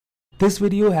This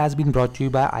video has been brought to you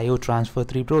by IO Transfer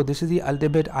 3 Pro. This is the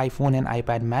ultimate iPhone and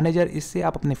iPad manager. इससे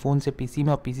आप अपने phone से PC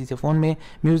में और PC से phone में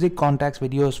म्यूजिक, कॉन्टैक्ट्स,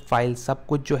 वीडियोस, फाइल सब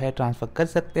कुछ जो है ट्रांसफ़र कर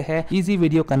सकते हैं। इजी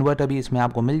वीडियो कन्वर्टर भी इसमें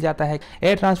आपको मिल जाता है।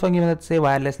 एयर ट्रांसफ़र की मदद से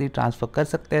वायरलेसली ट्रांसफ़र कर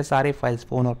सकते हैं सारे फाइल्स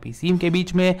फ़ोन और PC के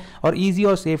बीच में, और ईजी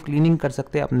और सेफ क्लीनिंग कर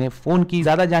सकते हैं अपने फ़ोन की।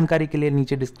 ज़्यादा जानकारी के लिए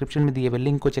नीचे डिस्क्रिप्शन में दिए हुए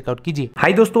लिंक को चेकआउट कीजिए।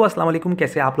 हाय दोस्तों, अस्सलाम वालेकुम,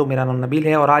 कैसे आप लोग? मेरा नाम नबील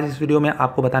है और आज इस वीडियो में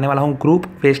आपको बताने वाला हूँ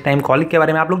ग्रुप फेस टाइम कॉलिंग के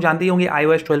बारे में। आप लोग जानते ही होंगे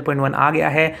iOS 12.1 आ गया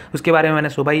है, उसके बारे में मैंने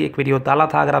सुबह ही एक वीडियो डाला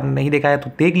था। अगर आपने नहीं देखा है तो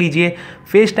देख लीजिए।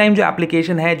 फेस टाइम जो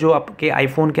एप्लीकेशन है जो आपके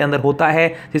आईफोन के अंदर होता है,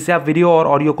 जिससे आप वीडियो और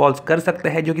ऑडियो कॉल्स कर सकते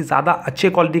हैं, जो कि ज़्यादा अच्छे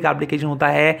क्वालिटी का एप्लीकेशन होता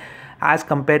है as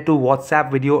compare to WhatsApp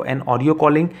video and audio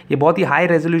calling. ये बहुत ही हाई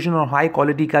रेजोल्यूशन और हाई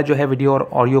क्वालिटी का जो है वीडियो और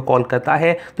ऑडियो कॉल करता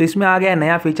है। तो इसमें आ गया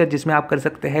नया फीचर जिसमें आप कर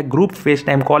सकते हैं ग्रुप फेस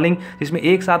टाइम कॉलिंग, जिसमें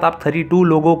एक साथ आप 32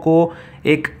 लोगों को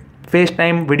एक फेस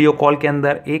टाइम वीडियो कॉल के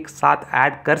अंदर एक साथ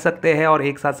ऐड कर सकते हैं और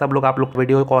एक साथ सब लोग आप लोग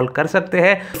वीडियो कॉल कर सकते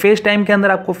हैं। फेस टाइम के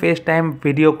अंदर आपको face time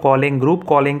video calling, group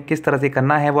calling किस तरह से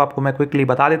करना है वो आपको मैं क्विकली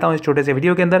बता देता हूं इस छोटे से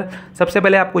वीडियो के अंदर। सबसे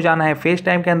पहले आपको जाना है फेस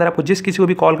टाइम के अंदर, आपको जिस किसी को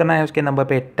भी कॉल करना है उसके नंबर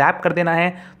पर टैप कर देना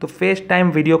है, तो फेस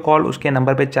टाइम वीडियो कॉल उसके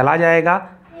नंबर पर चला जाएगा।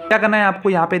 क्या करना है, आपको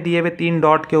यहाँ पे दिए हुए 3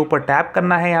 डॉट के ऊपर टैप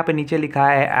करना है। यहाँ पे नीचे लिखा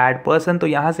है ऐड पर्सन, तो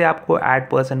यहाँ से आपको ऐड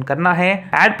पर्सन करना है।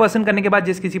 ऐड पर्सन करने के बाद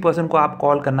जिस किसी पर्सन को आप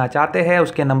कॉल करना चाहते हैं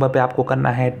उसके नंबर पे आपको करना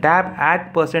है tap, add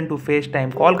person to face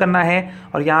time call करना है।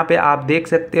 और यहाँ पे आप देख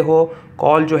सकते हो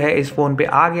कॉल जो है इस फोन पे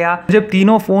आ गया। जब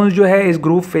तीनों फोन जो है इस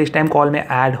ग्रुप फेस टाइम कॉल में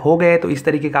ऐड हो गए तो इस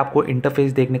तरीके का आपको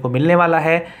इंटरफेस देखने को मिलने वाला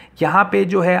है। यहाँ पे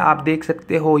जो है आप देख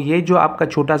सकते हो ये जो आपका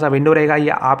छोटा सा विंडो रहेगा ये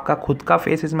आपका खुद का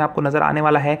फेस इसमें आपको नजर आने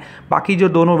वाला है। बाकी जो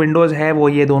दोनों विंडोज है वो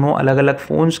ये दोनों अलग अलग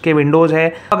फोन्स के विंडोज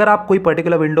है। अगर आप कोई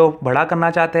पर्टिकुलर विंडो बड़ा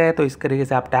करना चाहते हैं तो इस तरीके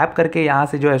से आप टैप करके यहाँ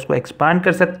से जो है इसको एक्सपांड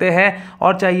कर सकते हैं,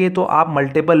 और चाहिए तो आप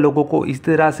मल्टीपल लोगों को इस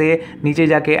तरह से नीचे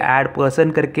जाके ऐड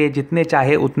पर्सन करके जितने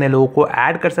चाहे उतने लोगों को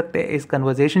ऐड कर सकते हैं इस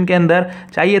कन्वर्सेशन के अंदर।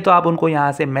 चाहिए तो आप उनको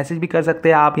यहाँ से मैसेज भी कर सकते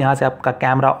हैं, आप यहाँ से आपका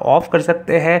कैमरा ऑफ कर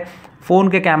सकते हैं, फ़ोन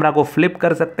के कैमरा को फ्लिप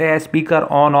कर सकते हैं, स्पीकर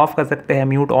ऑन ऑफ कर सकते हैं,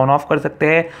 म्यूट ऑन ऑफ कर सकते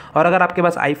हैं। और अगर आपके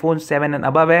पास iPhone 7 एंड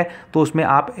अबव है तो उसमें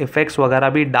आप इफेक्ट्स वगैरह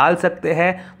भी डाल सकते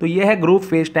हैं। तो ये है group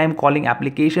face time calling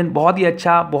application, बहुत ही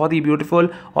अच्छा, बहुत ही ब्यूटीफुल,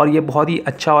 और ये बहुत ही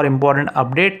अच्छा और इंपॉर्टेंट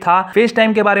अपडेट था फेस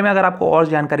टाइम के बारे में। अगर आपको और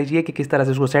जानकारी चाहिए कि किस तरह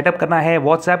से उसको सेटअप करना है,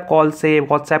 व्हाट्सएप कॉल से,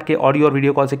 व्हाट्सएप के ऑडियो और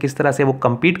वीडियो कॉल से किस तरह से वो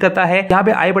कंपीट करता है, यहाँ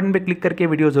पे आई बटन पे क्लिक करके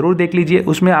वीडियो जरूर देख लीजिए,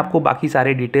 उसमें आपको बाकी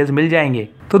सारे डिटेल्स मिल जाएंगे।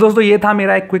 तो दोस्तों ये था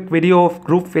मेरा एक quick video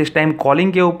group face time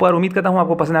calling के ऊपर। उम्मीद करता हूं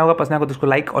आपको पसंद आएगा। पसंद आएगा तो उसको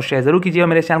लाइक और शेयर जरूर कीजिए और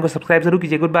मेरे चैनल को सब्सक्राइब जरूर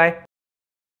कीजिए। Good bye.